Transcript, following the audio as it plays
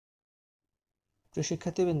প্রিয়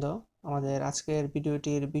শিক্ষার্থীবৃন্দ, আমাদের আজকের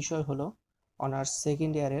ভিডিওটির বিষয় হলো অনার্স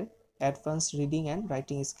সেকেন্ড ইয়ারের advance reading and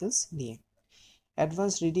writing skills নিয়ে।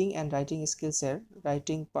 Advance reading and writing স্কিলসের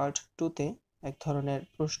writing part 2তে এক ধরনের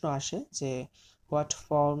প্রশ্ন আসে যে what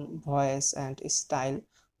form, voice and style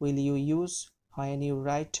will you use when you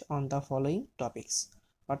right on the following topics.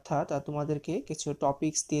 অর্থাৎ তোমাদেরকে কিছু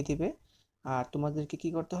টপিকস দিয়ে দিবে, আর তোমাদেরকে কি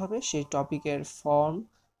করতে হবে, সেই টপিকের ফর্ম,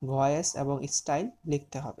 ভয়েস এবং স্টাইল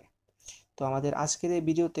লিখতে হবে। তো আমাদের আজকের এই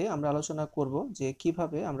ভিডিওতে আমরা আলোচনা করব যে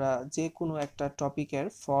কিভাবে আমরা যে কোনো একটা টপিকের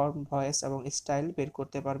ফর্ম, ভয়েস এবং স্টাইল বের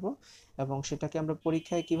করতে পারবো এবং সেটাকে আমরা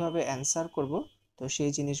পরীক্ষায় কিভাবে অ্যান্সার করব। তো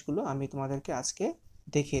সেই জিনিসগুলো আমি তোমাদেরকে আজকে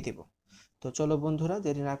দেখিয়ে দেব। তো চলো বন্ধুরা,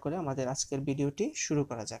 দেরি না করে আমাদের আজকের ভিডিওটি শুরু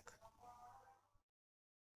করা যাক।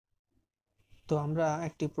 তো আমরা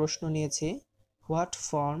একটি প্রশ্ন নিয়েছি, what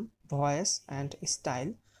form, voice and style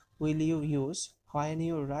will you use when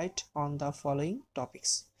you right on the following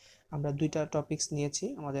topics. আমরা দুইটা টপিকস নিয়েছি।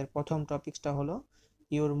 আমাদের প্রথম টপিকসটা হলো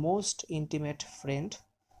ইউর মোস্ট ইন্টিমেট ফ্রেন্ড,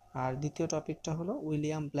 আর দ্বিতীয় টপিকটা হলো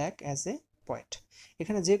William Blake as a poet.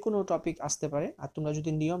 এখানে যে কোনো টপিক আসতে পারে, আর তোমরা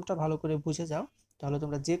যদি নিয়মটা ভালো করে বুঝে যাও তাহলে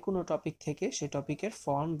তোমরা যে কোনো টপিক থেকে সেই টপিকের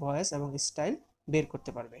ফর্ম, ভয়েস এবং স্টাইল বের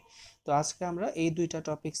করতে পারবে। তো আজকে আমরা এই দুইটা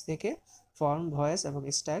টপিকস থেকে ফর্ম, ভয়েস এবং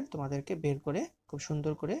স্টাইল তোমাদেরকে বের করে খুব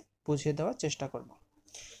সুন্দর করে বুঝিয়ে দেওয়ার চেষ্টা করব।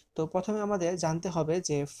 তো প্রথমে আমাদের জানতে হবে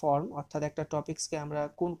যে ফর্ম, অর্থাৎ একটা টপিকসকে আমরা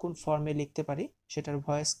কোন কোন ফর্মে লিখতে পারি, সেটার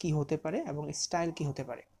ভয়েস কি হতে পারে এবং স্টাইল কি হতে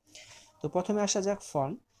পারে। তো প্রথমে আসা যাক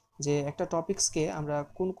ফর্ম, যে একটা টপিকসকে আমরা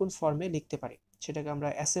কোন কোন ফর্মে লিখতে পারি। সেটাকে আমরা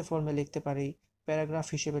এসে ফর্মে লিখতে পারি, প্যারাগ্রাফ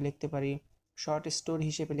হিসেবে লিখতে পারি, শর্ট স্টোরি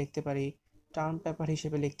হিসেবে লিখতে পারি, টার্ম পেপার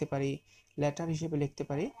হিসেবে লিখতে পারি, লেটার হিসেবে লিখতে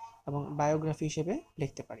পারি এবং বায়োগ্রাফি হিসেবে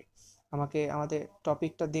লিখতে পারি। আমাদের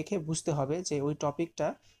টপিকটা দেখে বুঝতে হবে যে ওই টপিকটা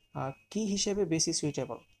কি হিসেবে বেশি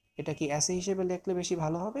সুইটেবল। এটা কি এসে হিসেবে লিখলে বেশি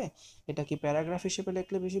ভালো হবে, এটা কি প্যারাগ্রাফ হিসেবে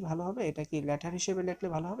লিখলে বেশি ভালো হবে, এটা কি লেটার হিসেবে লিখলে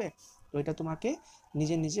ভালো হবে। তো এটা তোমাকে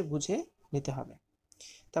নিজে নিজে বুঝে নিতে হবে।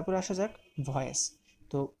 তারপরে আসা যাক ভয়েস।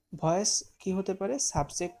 তো ভয়েস কি হতে পারে,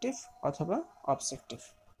 সাবজেক্টিভ অথবা অবজেক্টিভ।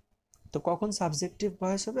 তো কখন সাবজেক্টিভ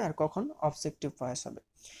ভয়েস হবে আর কখন অবজেক্টিভ ভয়েস হবে।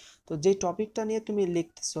 তো যেই টপিকটা নিয়ে তুমি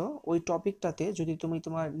লিখতেছো ওই টপিকটাতে যদি তুমি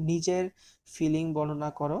তোমার নিজের ফিলিং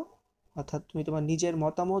বর্ণনা করো, অর্থাৎ তুমি তোমার নিজের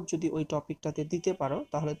মতামত যদি ওই টপিকটাতে দিতে পারো,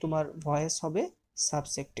 তাহলে তোমার ভয়েস হবে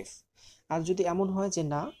সাবজেক্টিভ। আর যদি এমন হয় যে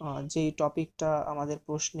না, যেই টপিকটা আমাদের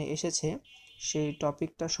প্রশ্নে এসেছে সেই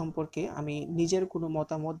টপিকটা সম্পর্কে আমি নিজের কোনো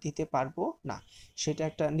মতামত দিতে পারবো না, সেটা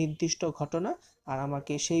একটা নির্দিষ্ট ঘটনা আর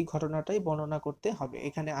আমাকে সেই ঘটনাটাই বর্ণনা করতে হবে,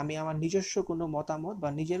 এখানে আমি আমার নিজস্ব কোনো মতামত বা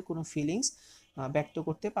নিজের কোনো ফিলিংস ব্যক্ত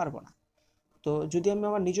করতে পারবো না। তো যদি আমি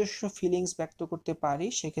আমার নিজস্ব ফিলিংস ব্যক্ত করতে পারি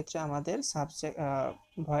সেক্ষেত্রে আমাদের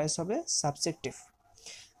ভয়েস হবে সাবজেক্টিভ।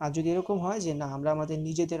 আর যদি এরকম হয় যে না, আমরা আমাদের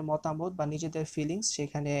নিজেদের মতামত বা নিজেদের ফিলিংস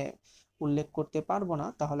সেখানে উল্লেখ করতে পারবো না,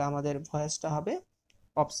 তাহলে আমাদের ভয়েসটা হবে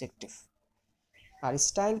অবজেক্টিভ। আর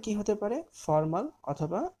স্টাইল কি হতে পারে, ফর্মাল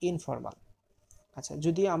অথবা ইনফর্মাল। আচ্ছা,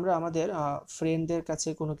 যদি আমরা আমাদের ফ্রেন্ডদের কাছে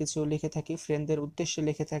কোনো কিছু লিখে থাকি, ফ্রেন্ডদের উদ্দেশ্যে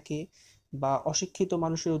লিখে থাকি, বা অশিক্ষিত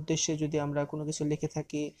মানুষের উদ্দেশ্যে যদি আমরা কোনো কিছু লিখে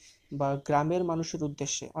থাকি, বা গ্রামের মানুষের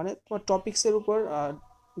উদ্দেশ্যে, অনেক টপিক্সের উপর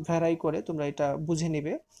ভ্যারাই করে তোমরা এটা বুঝে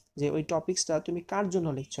নিবে যে ওই টপিক্সটা তুমি কার জন্য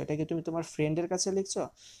লিখছো। এটা কি তুমি তোমার ফ্রেন্ডের কাছে লিখছো,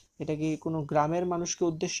 এটা কি কোনো গ্রামের মানুষকে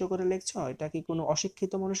উদ্দেশ্য করে লিখছো, এটা কি কোনো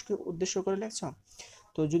অশিক্ষিত মানুষকে উদ্দেশ্য করে লিখছো।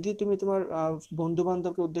 তো যদি তুমি তোমার বন্ধু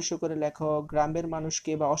বান্ধবকে উদ্দেশ্য করে লেখো, গ্রামের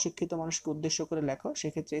মানুষকে বা অশিক্ষিত মানুষকে উদ্দেশ্য করে লেখো,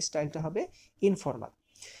 সেক্ষেত্রে স্টাইলটা হবে ইনফর্মাল।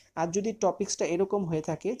 আর যদি টপিকসটা এরকম হয়ে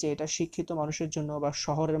থাকে যে এটা শিক্ষিত মানুষের জন্য বা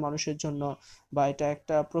শহরের মানুষের জন্য, বা এটা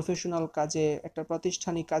একটা প্রফেশনাল কাজে, একটা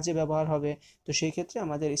প্রাতিষ্ঠানিক কাজে ব্যবহার হবে, তো সেই ক্ষেত্রে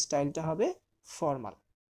আমাদের স্টাইলটা হবে ফর্মাল।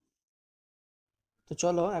 তো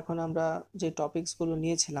চলো এখন আমরা যে টপিকসগুলো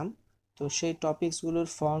নিয়েছিলাম, তো সেই টপিকসগুলোর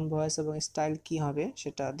ফর্ম, ভয়েস এবং স্টাইল কি হবে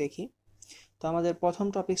সেটা দেখি। তো আমাদের প্রথম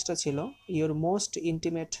টপিকসটা ছিল ইওর মোস্ট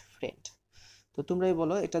ইন্টিমেট ফ্রেন্ড। তো তোমরাই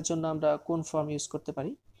বলো এটার জন্য আমরা কোন ফর্ম ইউজ করতে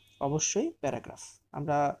পারি। অবশ্যই প্যারাগ্রাফ।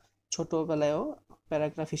 আমরা ছোটবেলায়ও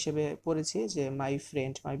প্যারাগ্রাফ হিসেবে পড়েছি যে my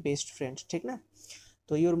friend, my best friend, ঠিক না।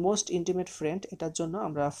 তো ইওর মোস্ট ইন্টিমেট ফ্রেন্ড, এটার জন্য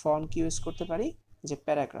আমরা ফর্ম কি ইউজ করতে পারি, যে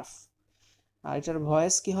প্যারাগ্রাফ। আর এটার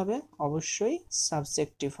ভয়েস কি হবে, অবশ্যই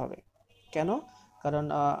সাবজেক্টিভ হবে। কেন, কারণ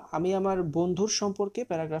আমি আমার বন্ধুর সম্পর্কে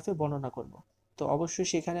প্যারাগ্রাফে বর্ণনা করব। তো অবশ্যই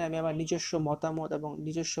সেখানে আমি আমার নিজস্ব মতামত এবং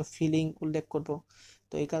নিজস্ব ফিলিং উল্লেখ করব।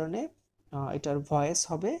 তো এই কারণে এটার ভয়েস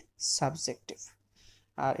হবে সাবজেক্টিভ।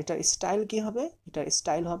 আর এটার স্টাইল কি হবে, এটার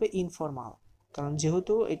স্টাইল হবে ইনফর্মাল। কারণ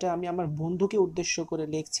যেহেতু এটা আমি আমার বন্ধুকে উদ্দেশ্য করে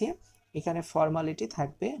লিখছি, এখানে ফর্মালিটি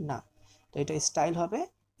থাকবে না, তো এটা স্টাইল হবে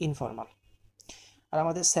ইনফর্মাল। আর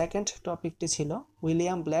আমাদের সেকেন্ড টপিকটি ছিল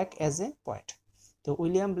William Blake as a poet. তো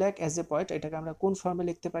William Blake as a poet, এটাকে আমরা কোন ফর্মে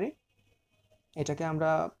লিখতে পারি, এটাকে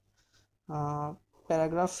আমরা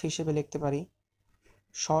প্যারাগ্রাফ হিসেবে লিখতে পারি,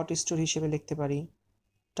 শর্ট স্টোরি হিসেবে লিখতে পারি,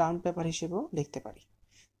 টার্ম পেপার হিসেবেও লিখতে পারি।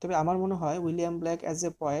 তবে আমার মনে হয় William Blake as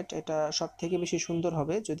a poet এটা সব থেকে বেশি সুন্দর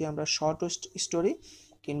হবে যদি আমরা শর্ট স্টোরি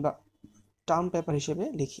কিংবা টার্ম পেপার হিসেবে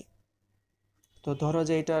লিখি। তো ধরো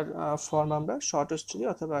যে এটার ফর্ম আমরা শর্ট স্টোরি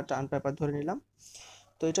অথবা টার্ম পেপার ধরে নিলাম।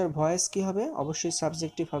 তো এটার ভয়েস কি হবে? অবশ্যই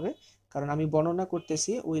সাবজেক্টিভ হবে, কারণ আমি বর্ণনা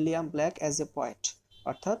করতেছি William Blake as a poet,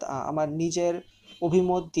 অর্থাৎ আমার নিজের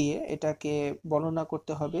অভিমত দিয়ে এটাকে বর্ণনা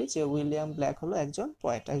করতে হবে যে উইলিয়াম ব্ল্যাক হলো একজন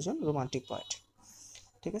পয়েট, একজন রোমান্টিক পয়েট।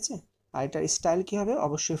 ঠিক আছে? আর এটার স্টাইল কি হবে?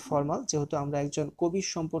 অবশ্যই ফর্মাল, যেহেতু আমরা একজন কবির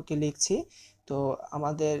সম্পর্কে লিখছি। তো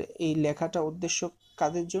আমাদের এই লেখাটা উদ্দেশ্য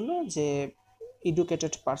কাদের জন্য? যে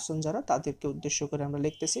এডুকেটেড পার্সন যারা, তাদেরকে উদ্দেশ্য করে আমরা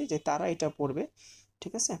লিখতেছি যে তারা এটা পড়বে।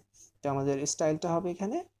 ঠিক আছে? তো আমাদের স্টাইলটা হবে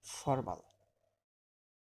এখানে ফর্মাল।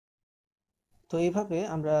 তো এইভাবে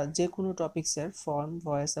আমরা যে কোনো টপিকসের ফর্ম,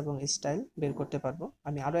 ভয়েস এবং স্টাইল বের করতে পারবো।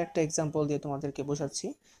 আমি আরও একটা এক্সাম্পল দিয়ে তোমাদেরকে বোঝাচ্ছি।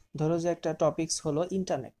 ধরো যে একটা টপিকস হলো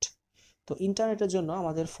ইন্টারনেট। তো ইন্টারনেটের জন্য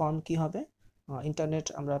আমাদের ফর্ম কি হবে? ইন্টারনেট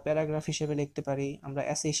আমরা প্যারাগ্রাফ হিসেবে লিখতে পারি, আমরা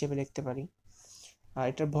এসে হিসেবে লিখতে পারি। আর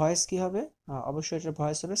এটার ভয়েস কি হবে? অবশ্যই এটার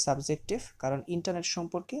ভয়েস হবে সাবজেক্টিভ, কারণ ইন্টারনেট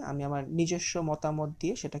সম্পর্কে আমি আমার নিজস্ব মতামত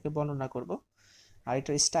দিয়ে সেটাকে বর্ণনা করব। আর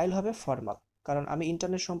এটার স্টাইল হবে ফর্মাল, কারণ আমি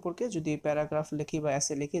ইন্টারনেট সম্পর্কে যদি প্যারাগ্রাফ লিখি বা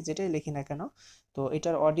এসে লিখি, যেটাই লিখি না কেন, তো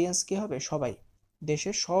এটার অডিয়েন্স কি হবে? সবাই,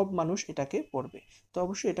 দেশের সব মানুষ এটাকে পড়বে। তো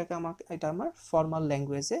অবশ্যই এটা আমার ফর্মাল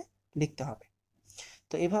ল্যাঙ্গুয়েজে লিখতে হবে।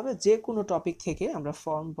 তো এভাবে যে কোনো টপিক থেকে আমরা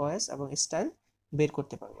ফর্ম, ভয়েস এবং স্টাইল বের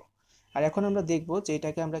করতে পারবো। আর এখন আমরা দেখব যে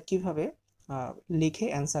এটাকে আমরা কিভাবে লিখে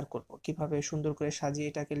অ্যান্সার করব, কিভাবে সুন্দর করে সাজিয়ে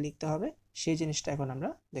এটাকে লিখতে হবে, সেই জিনিসটা এখন আমরা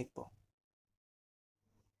দেখব।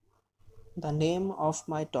 The name of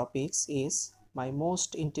my topics is my most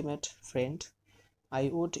intimate friend. I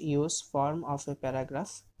would use form of a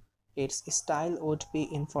paragraph. Its style would be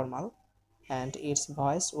informal and its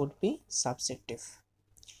voice would be subjective.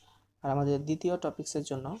 আর আমাদের দ্বিতীয় টপিক্সের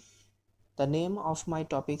জন্য, The name of my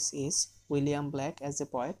topics is William Black as a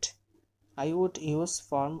poet. I would use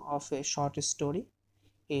form of a short story.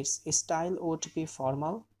 Its style would be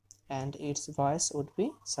formal and its voice would be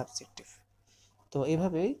subjective. তো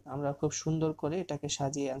এভাবেই আমরা খুব সুন্দর করে এটাকে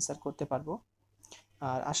সাজিয়ে অ্যান্সার করতে পারবো।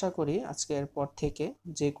 আর আশা করি আজকের পর থেকে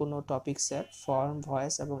যে কোনো টপিক্সের ফর্ম,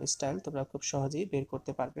 ভয়েস এবং স্টাইল তোমরা খুব সহজেই বের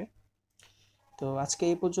করতে পারবে। তো আজকে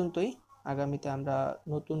এই পর্যন্তই। আগামীতে আমরা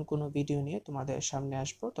নতুন কোনো ভিডিও নিয়ে তোমাদের সামনে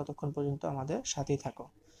আসবো। ততক্ষণ পর্যন্ত আমাদের সাথেই থাকো।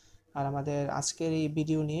 আর আমাদের আজকের এই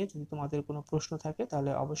ভিডিও নিয়ে যদি তোমাদের কোনো প্রশ্ন থাকে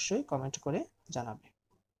তাহলে অবশ্যই কমেন্ট করে জানাবে।